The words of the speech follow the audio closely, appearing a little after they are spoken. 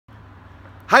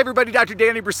Hi everybody, Dr.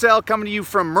 Danny Brassell coming to you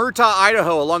from Murtaugh,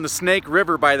 Idaho along the Snake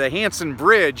River by the Hanson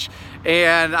Bridge.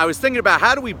 And I was thinking about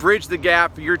how do we bridge the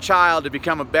gap for your child to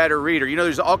become a better reader. You know,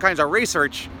 there's all kinds of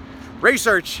research.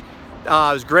 It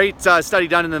was a great study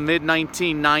done in the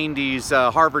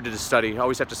mid-1990s. Harvard did a study. I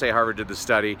always have to say Harvard did the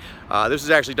study. This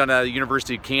was actually done at the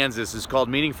University of Kansas. It's called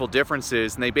Meaningful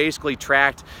Differences, and they basically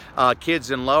tracked kids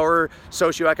in lower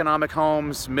socioeconomic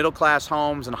homes, middle-class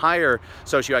homes, and higher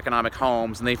socioeconomic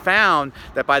homes. And they found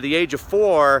that by the age of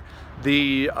 4,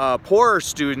 the poorer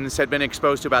students had been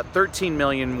exposed to about 13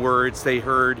 million words they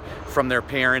heard from their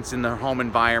parents in their home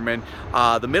environment.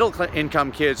 The middle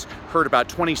income kids heard about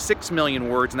 26 million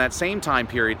words in that same time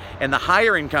period, and the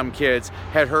higher income kids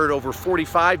had heard over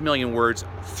 45 million words,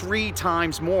 3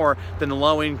 times more than the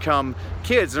low income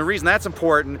kids. And the reason that's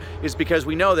important is because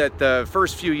we know that the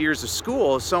first few years of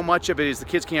school, so much of it is the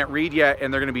kids can't read yet,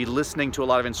 and they're going to be listening to a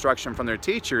lot of instruction from their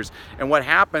teachers. And what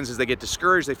happens is they get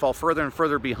discouraged, they fall further and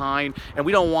further behind, and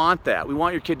we don't want that. We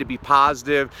want your kid to be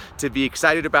positive, to be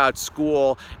excited about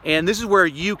school, and this is where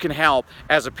you can help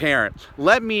as a parent.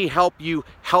 Let me help you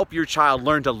help your child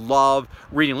learn to love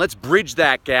reading. Let's bridge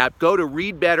that gap. Go to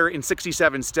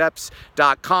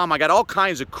readbetterinSixty7steps.com. I got all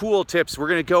kinds of cool tips. We're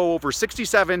going to go over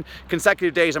 67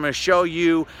 consecutive days. I'm going to show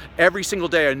you every single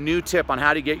day a new tip on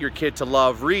how to get your kid to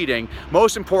love reading.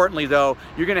 Most importantly though,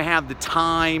 you're going to have the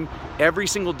time every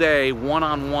single day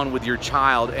one-on-one with your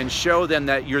child and show them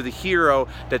that you're the hero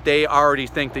that they already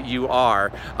think that you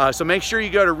are. So make sure you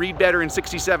go to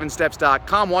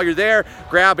readbetterinSixty7steps.com. While you're there,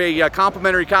 grab a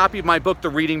complimentary copy of my book, The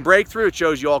Reading Breakthrough. It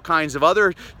shows you all kinds of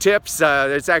other tips.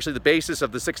 It's actually the basis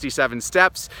of the 67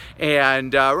 steps.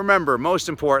 And remember, most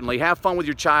importantly, have fun with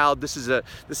your child.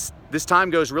 This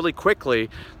time goes really quickly.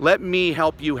 Let me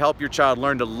help you help your child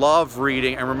learn to love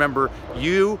reading. And remember,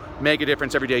 you make a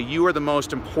difference every day. You are the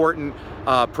most important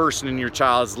person in your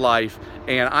child's life.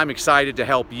 And I'm excited to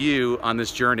help you on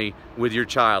this journey with your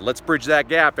child. Let's bridge that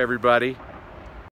gap, everybody.